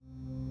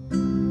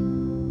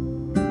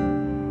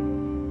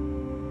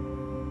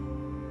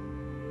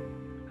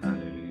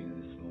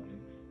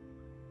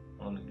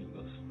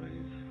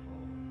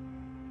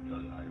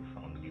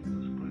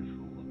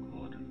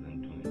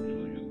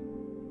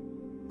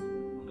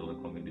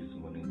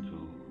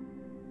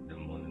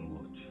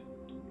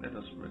Let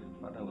us pray.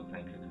 Father, we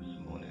thank you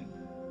this morning.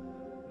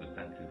 We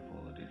thank you for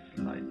this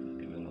life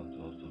given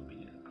unto us to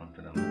be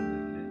counted among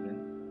the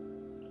living.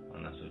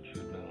 And as your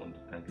children, we want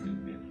to thank you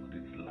again for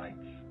this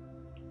light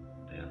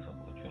that has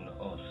opportunity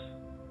us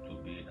to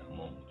be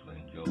among, to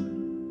enjoy.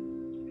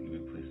 We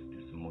praise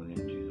this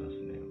morning in Jesus'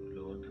 name.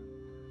 Lord,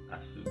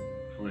 as we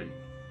pray,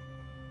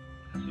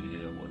 as we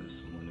hear what this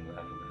morning, we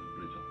ask you to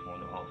breathe upon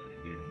us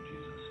again in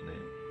Jesus'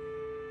 name.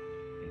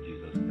 In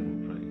Jesus' name we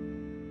pray.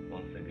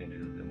 Once again,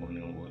 this is the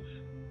morning watch.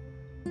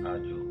 Our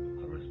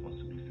job, our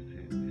responsibility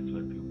is to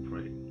help you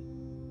pray.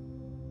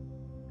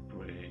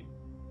 Pray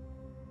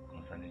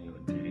concerning your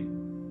day.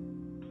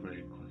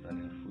 Pray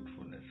concerning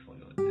fruitfulness for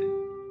your day.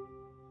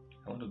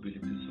 I want to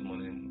believe this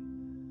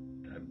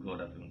morning that God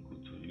has been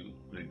good to you,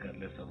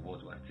 regardless of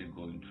what we are still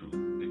going through.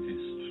 It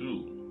is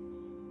true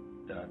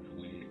that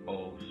we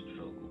all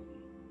struggle.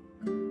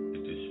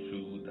 It is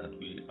true that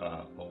we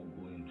are all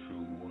going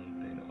through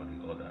one thing or the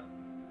other.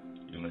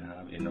 You may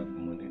have enough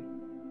money.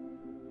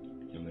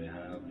 You may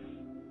have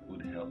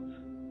good health,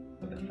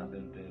 but there are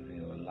certain things in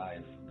your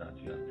life that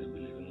you are still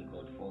believing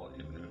God for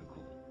a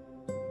miracle.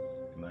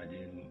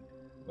 Imagine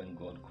when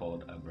God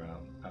called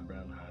Abraham.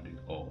 Abraham had it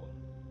all,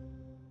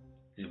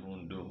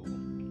 even though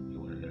it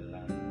was a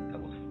land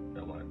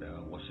that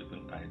were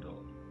worshiping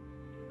idols,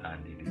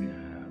 and they didn't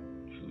have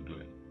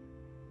children.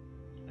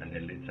 And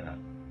then later,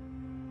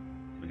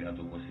 he began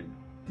to worship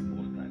the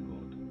Most High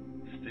God.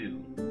 Still,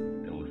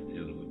 there was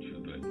still no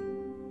children.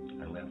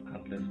 And we have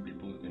countless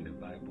people in the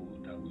Bible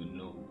that we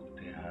know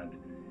they had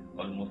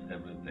almost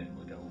everything,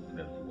 but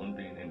there's one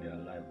thing in their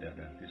life that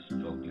they're still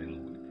struggling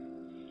with.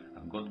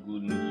 I've got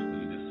good news for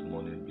you this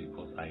morning,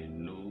 because I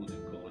know the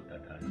God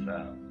that I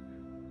serve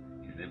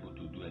is able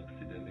to do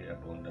exceedingly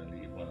abundantly,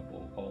 even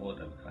above all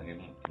that we can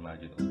even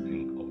imagine or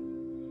think of.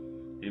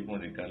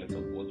 Even regardless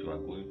of what you are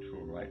going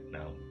through right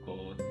now,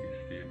 God is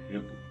still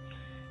able.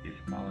 His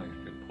power is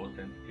still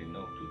potent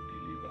enough to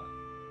deliver.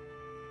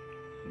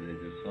 There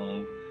is a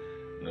song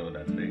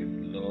that says,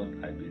 Lord,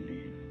 I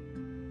believe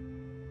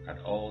that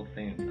all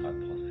things are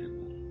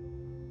possible.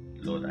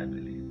 Lord, I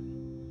believe.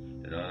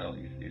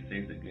 It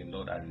says again,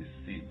 Lord, I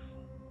receive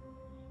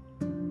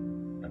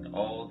that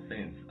all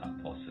things are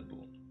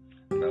possible.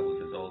 The Bible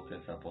says all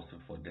things are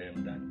possible for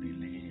them that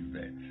believe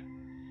it.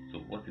 So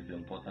what is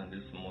important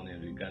this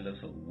morning,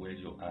 regardless of where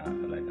you are,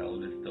 like I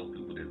always tell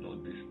people, there's no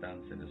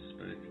distance in the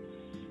spirit.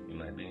 You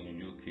might be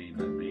in UK, you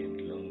might be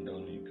in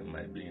London, you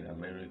might be in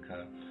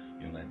America,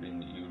 you might be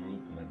in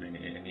Europe, you might be in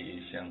any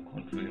Asian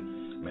country.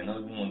 You might not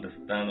even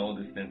understand all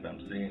these things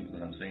I'm saying,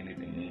 because I'm saying it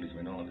in English.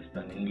 You might not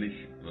understand English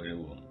very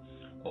well.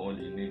 All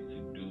you need to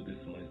do this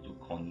morning is to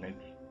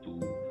connect to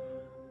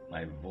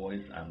my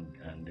voice and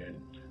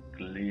then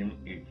claim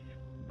it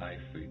by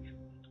faith.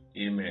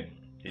 Amen.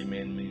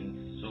 Amen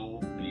means so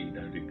be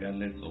that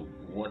regardless of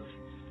what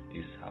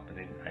is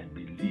happening, I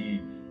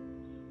believe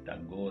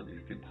that God is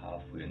still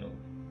powerful enough.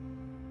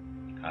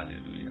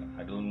 Hallelujah.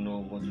 I don't know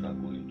what you are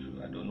going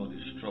through. I don't know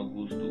the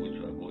struggles to which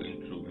you are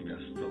going through. Maybe you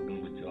are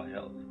struggling with your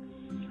health.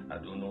 I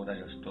don't know that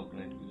you're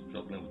struggling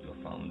with your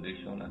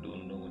foundation. I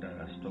don't know that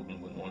you're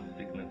struggling with one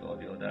sickness or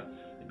the other.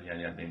 Maybe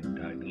you have been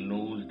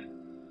diagnosed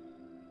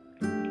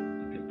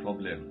with a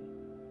problem.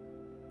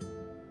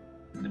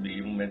 Maybe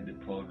you even met the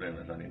problem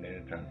as an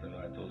inheritance.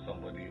 I told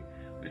somebody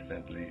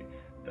recently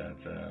that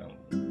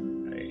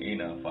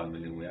in our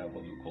family we have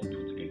what we call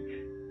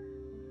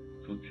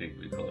toothache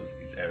because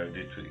it's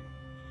hereditary.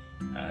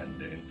 And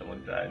then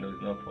somebody said, I know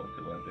it's not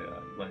possible. I said,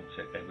 go and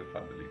check every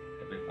family.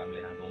 Every family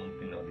has one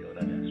thing or the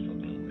other they're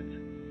struggling with.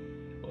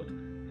 But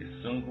a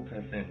single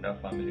person in that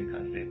family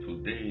can say,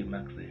 today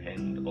marks the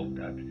end of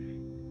that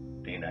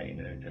thing I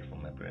inherited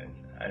from my parents.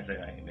 I said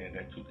I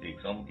inherited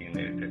toothache. Some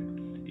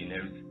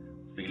inherit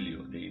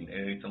failure. They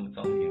inherit some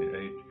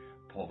inherit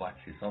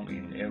poverty. Some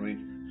inherit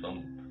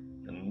some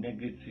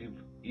negative,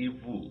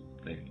 evil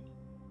thing.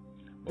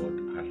 But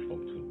as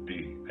from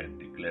today, I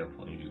declare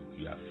upon you,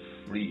 you are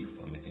free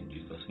from it in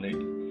Jesus'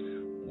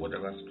 name.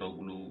 Whatever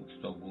struggle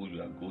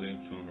you are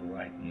going through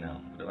right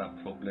now, whatever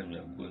problem you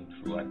are going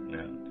through right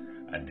now,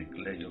 I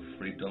declare your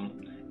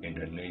freedom in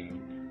the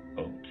name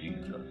of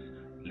Jesus.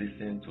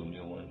 Listen to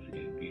me once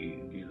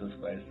again. Jesus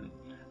Christ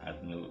has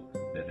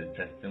there's a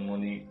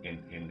testimony in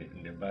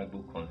the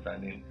Bible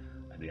concerning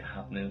the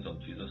happenings of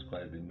Jesus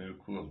Christ, the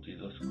miracle of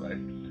Jesus Christ,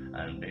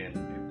 and then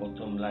the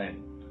bottom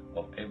line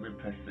of every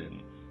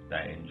person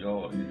that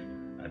enjoys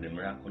the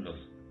miraculous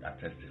that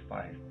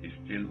testifies is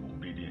still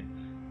obedience.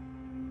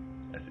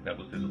 As the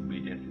Bible says,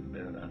 obedience is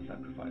better than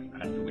sacrifice.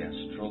 As you are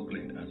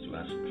struggling,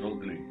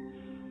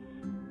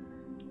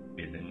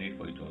 there's a need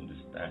for you to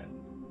understand.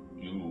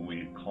 You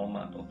will come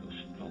out of the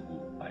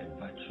struggle by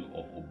virtue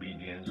of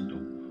obedience to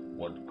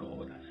what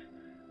God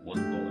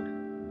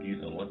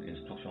gives and what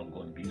instruction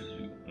God gives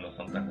you.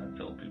 Sometimes I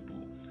tell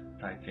people,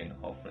 tithing,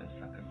 offering,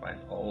 sacrifice,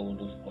 all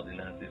those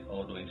ordinances,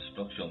 all those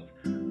instructions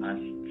are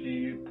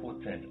still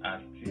potent,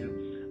 you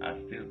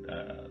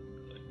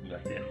are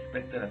still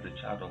expected as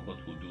a child of God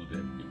to do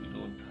them. If you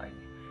don't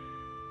tithe,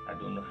 I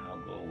don't know how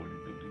God will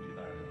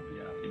deliver on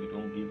behalf. If you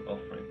don't give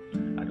offering,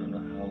 I don't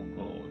know how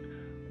God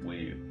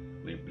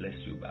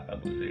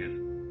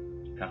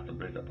cast the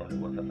bread upon the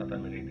waters after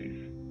many days.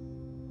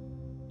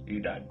 He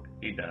that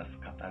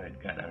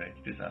scattereth, gathereth.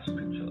 These are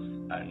scriptures.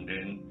 And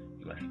then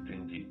you are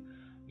stingy.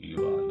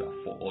 You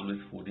are for always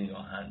holding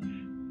your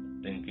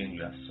hands, thinking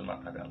you are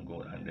smarter than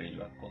God, and then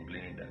you are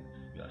complaining that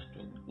you are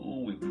strong.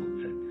 Who will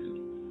protect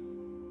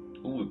you?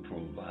 Who will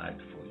provide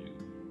for you?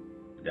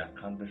 There are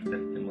countless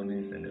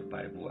testimonies in the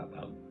Bible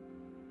about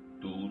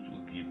those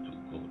who give to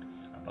God,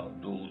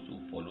 about those who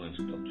follow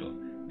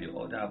instruction. The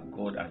order of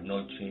God has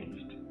not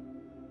changed.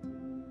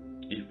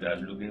 If you are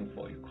looking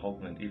for a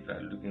covenant, if you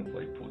are looking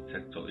for a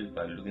protector, if you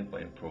are looking for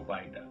a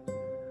provider,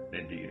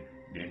 then you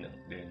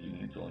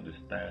need to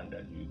understand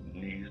that you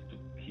need to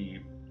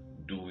keep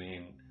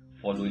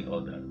following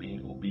others,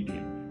 being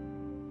obedient.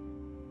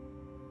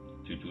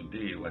 To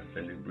today, we're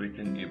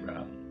celebrating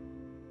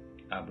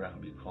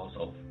Abraham because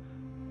of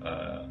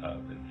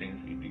the things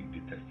he did,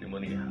 the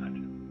testimony he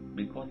had,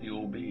 because he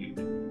obeyed.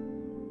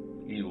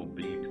 He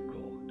obeyed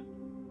God.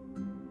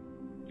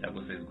 The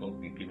Bible says God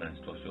will give an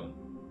instruction,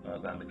 go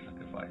and make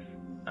sacrifice.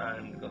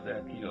 And God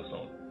said, kill your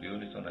son, the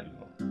only son that you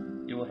know.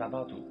 He was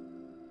about to.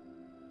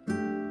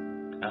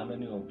 How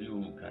many of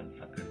you can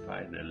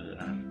sacrifice the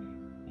last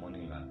money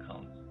in your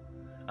account?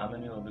 How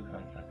many of you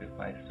can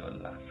sacrifice your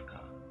last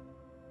car?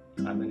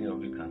 How many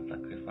of you can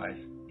sacrifice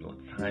your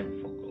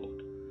time for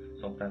God?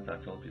 Sometimes I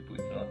tell people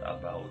it's not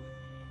about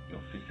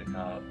your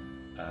physical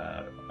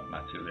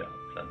material,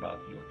 it's about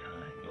your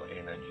time, your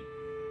energy.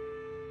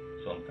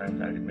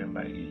 Sometimes I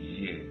remember a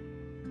year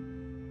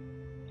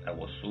I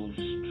was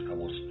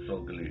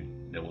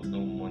struggling. There was no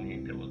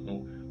money, there was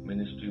no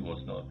ministry,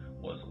 was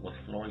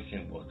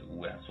flourishing, but we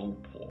were so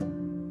poor.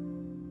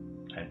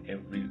 And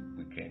every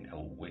weekend I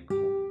would wake up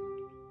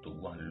to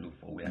go and look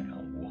for where I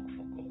can work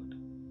for God,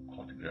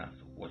 cut grass,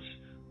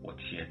 watch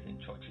chairs in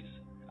churches.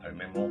 I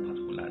remember one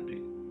particular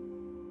day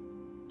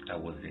I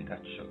was in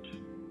that church.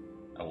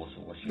 I was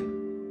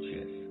washing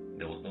chairs.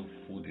 There was no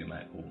food in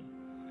my home.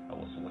 I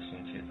was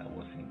washing chairs. I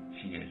was in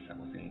tears. I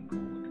was in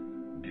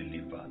God,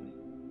 deliver me.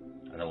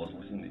 And I was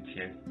washing the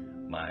chairs.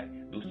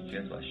 Those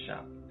chairs were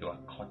sharp. They were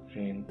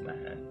cutting my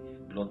hands.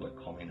 Blood were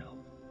coming out.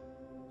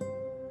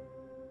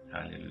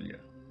 Hallelujah.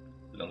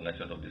 Long and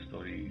short of the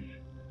story is,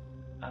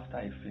 after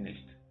I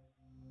finished,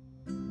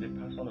 the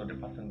person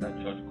in that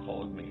church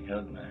called me,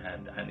 held my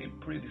hand, and he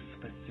prayed a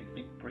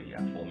specific prayer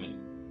for me.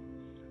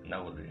 And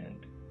that was the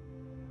end.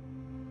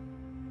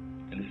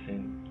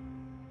 Listen,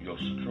 your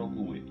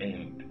struggle will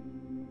end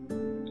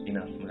in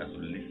as much as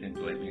you listen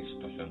to every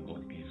instruction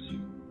God gives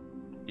you.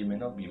 It may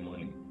not be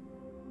money.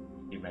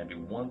 It might be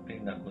one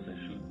thing that God says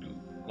should do.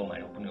 God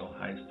might open your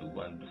eyes to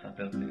go and do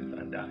certain things,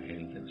 and that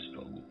ends in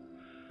struggle.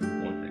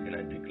 Once again,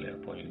 I declare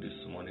upon you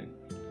this morning,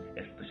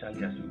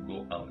 especially as you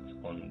go out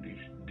on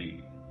this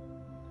day,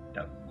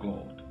 that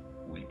God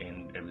will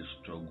end every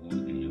struggle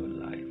in your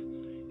life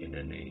in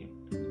the name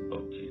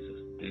of Jesus.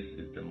 This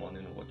is the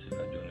morning watch. If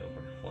you're joining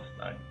for the first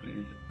time,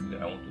 please,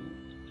 I want to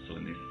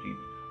solicit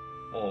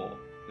for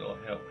your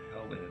help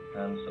in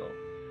terms of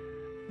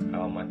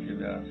our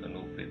materials. I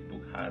know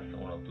Facebook has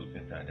one or two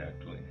things that they are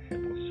doing,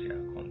 help us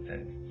share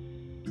content.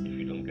 If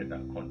you don't get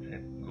that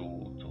content,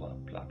 go to our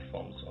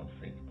platforms on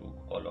Facebook,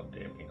 all of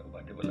them in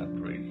Obadebola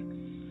Praise.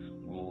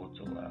 Go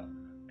to our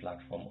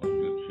platform on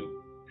YouTube,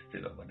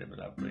 still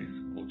Obadebola Praise.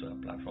 Go to our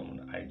platform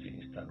on IG,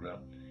 Instagram,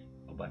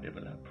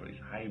 Obadebola Praise.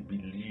 I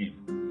believe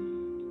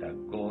that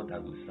God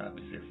that we serve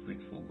is a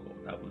faithful God.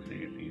 I will say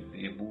He is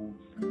able,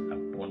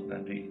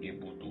 abundantly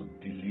able to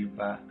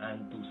deliver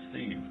and to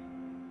save.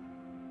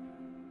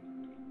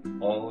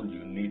 All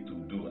you need to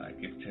do, I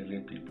keep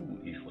telling people,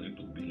 is for you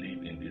to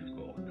believe in this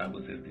God. The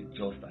Bible says the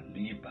just that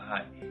live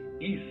by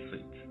His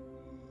faith.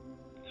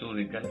 So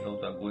regardless of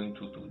what you are going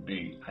through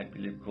today, I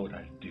believe God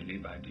has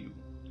delivered you.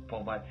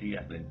 Poverty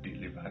has been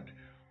delivered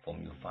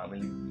from your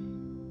family.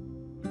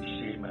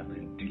 Shame has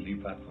been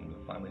delivered from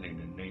your family in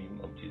the name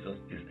of Jesus.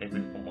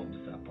 Every form of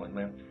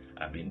disappointment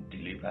has been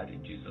delivered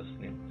in Jesus'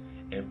 name.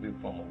 Every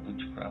form of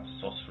witchcraft,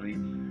 sorcery,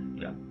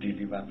 you are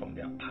delivered from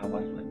their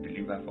powers, you are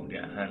delivered from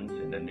their hands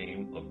in the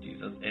name of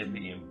Jesus.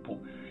 Every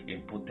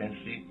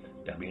impotency,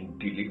 you are being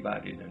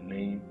delivered in the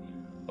name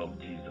of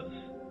Jesus.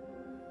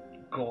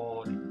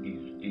 God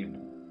is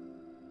able.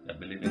 I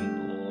believe in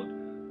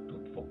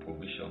God for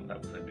provision.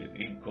 That says,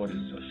 if God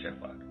is your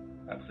shepherd,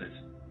 that says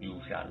you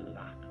shall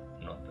lack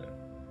nothing.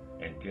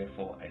 And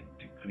therefore I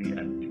decree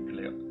and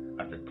declare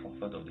as a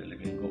prophet of the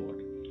living God,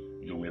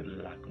 you will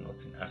lack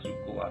nothing. As you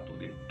go out to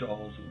the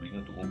doors will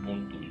begin to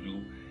open to you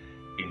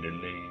in the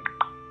name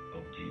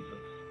of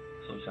Jesus.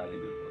 So shall it be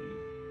for you.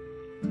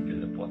 It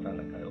is important,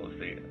 like I always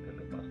say, in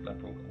the particular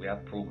program. We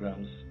have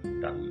programs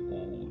that we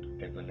hold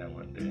every now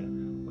and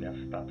then. We have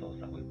status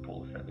that we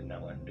post every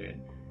now and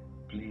then.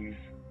 Please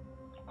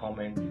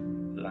comment,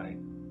 like,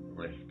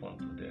 respond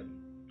to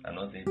them. I'm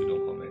not saying if you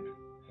don't comment.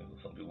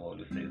 Some people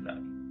always say that,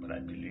 but I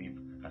believe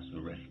as you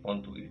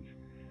respond to it,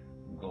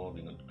 God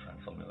will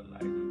transform your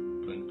life,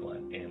 bring to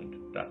an end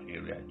that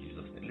area in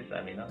Jesus' name. Listen,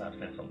 I may not have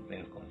said some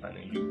things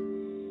concerning you.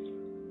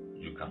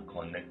 You can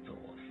connect to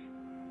us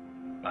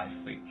by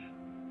faith,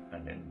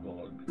 and then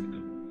God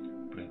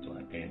will bring to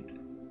an end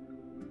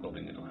God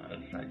begin to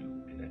answer you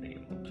in the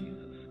name of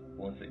Jesus.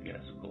 Once again,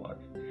 as we go out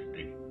this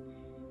day,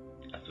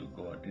 as we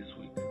go out this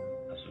week,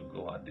 as we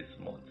go out this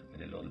month,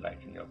 may the Lord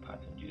lighten your path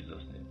in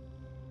Jesus' name.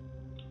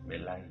 May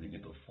lines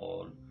begin to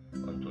fall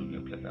unto you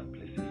in pleasant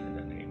places in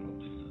the name of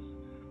Jesus.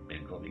 May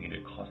God begin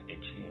to cause a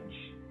change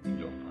in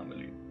your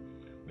family.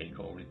 May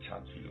God reach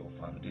out to your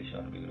foundation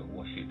and begin to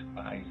wash it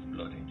by His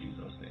blood in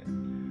Jesus'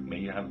 name. May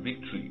you have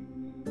victory.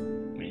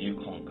 May you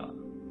conquer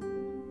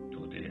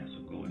today as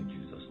you go in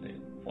Jesus'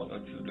 name. For your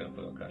children,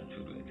 for your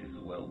grandchildren, it is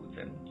well with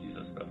them.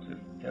 Jesus Bible says,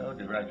 tell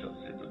the righteous,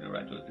 say to the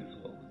righteous, it is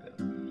well with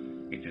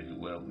them. It is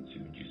well with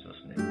you in Jesus'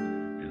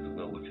 name. It is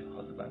well with your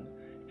husband.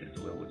 It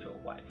is well with your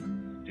wife.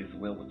 It is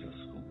well with your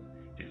school.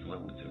 It is well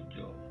with your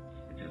job.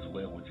 It is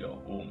well with your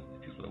home.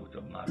 It is well with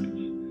your marriage.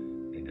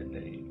 In the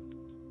name